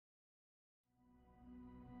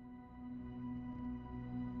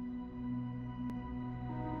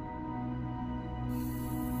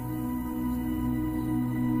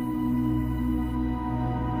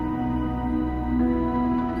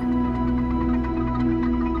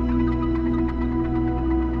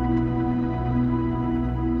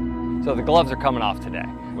So the gloves are coming off today,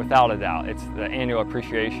 without a doubt. It's the annual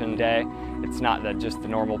appreciation day. It's not just the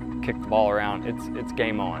normal kick the ball around. It's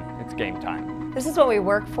game on. It's game time. This is what we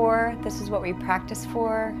work for. This is what we practice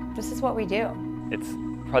for. This is what we do. It's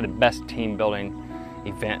probably the best team building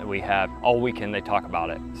event that we have. All weekend they talk about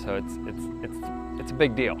it. So it's a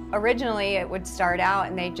big deal. Originally it would start out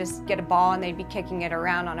and they'd just get a ball and they'd be kicking it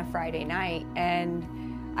around on a Friday night. And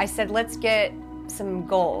I said, let's get some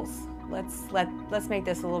goals. Let's make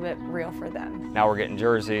this a little bit real for them. Now we're getting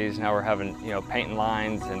jerseys, now we're having, painting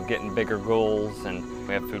lines and getting bigger goals, and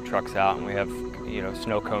we have food trucks out and we have,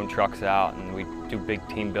 snow cone trucks out, and we do big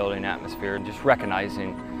team building atmosphere and just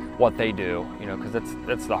recognizing what they do, because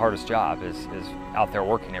that's the hardest job is out there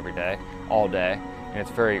working every day, all day. And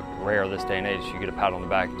it's very rare this day and age you get a pat on the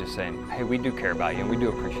back just saying, hey, we do care about you and we do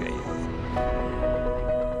appreciate you.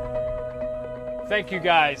 Thank you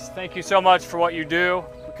guys. Thank you so much for what you do.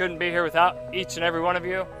 We couldn't be here without each and every one of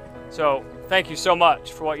you. So thank you so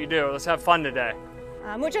much for what you do. Let's have fun today.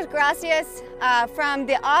 Muchas gracias. From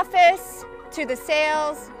the office to the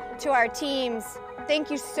sales to our teams,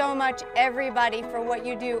 thank you so much, everybody, for what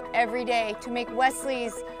you do every day to make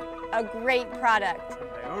Wesley's a great product.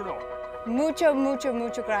 Mucho, mucho,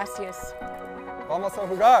 mucho gracias. Vamos a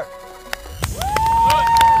jugar.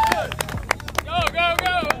 Go, go,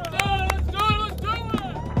 go!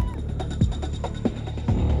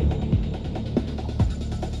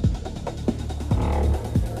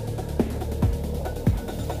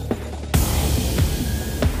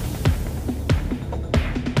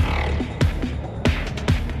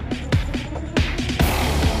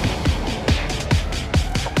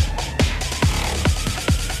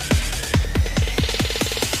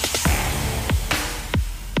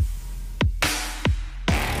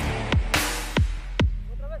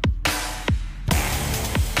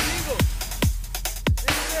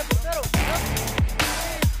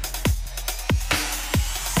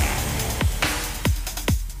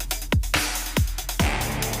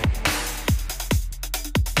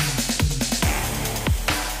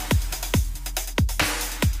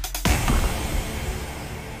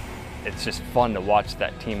 It's just fun to watch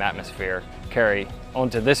that team atmosphere carry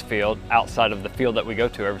onto this field outside of the field that we go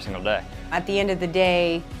to every single day. At the end of the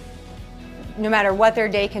day, no matter what their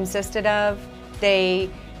day consisted of,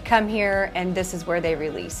 they come here and this is where they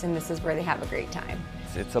release and this is where they have a great time.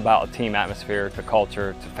 It's about a team atmosphere, it's a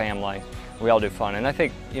culture, it's a family. We all do fun, and I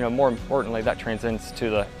think, more importantly, that transcends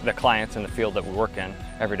to the clients in the field that we work in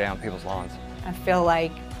every day on people's lawns. I feel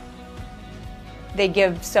like they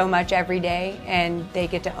give so much every day and they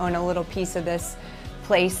get to own a little piece of this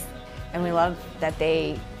place, and we love that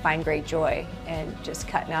they find great joy in just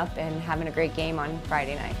cutting up and having a great game on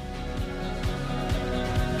Friday night.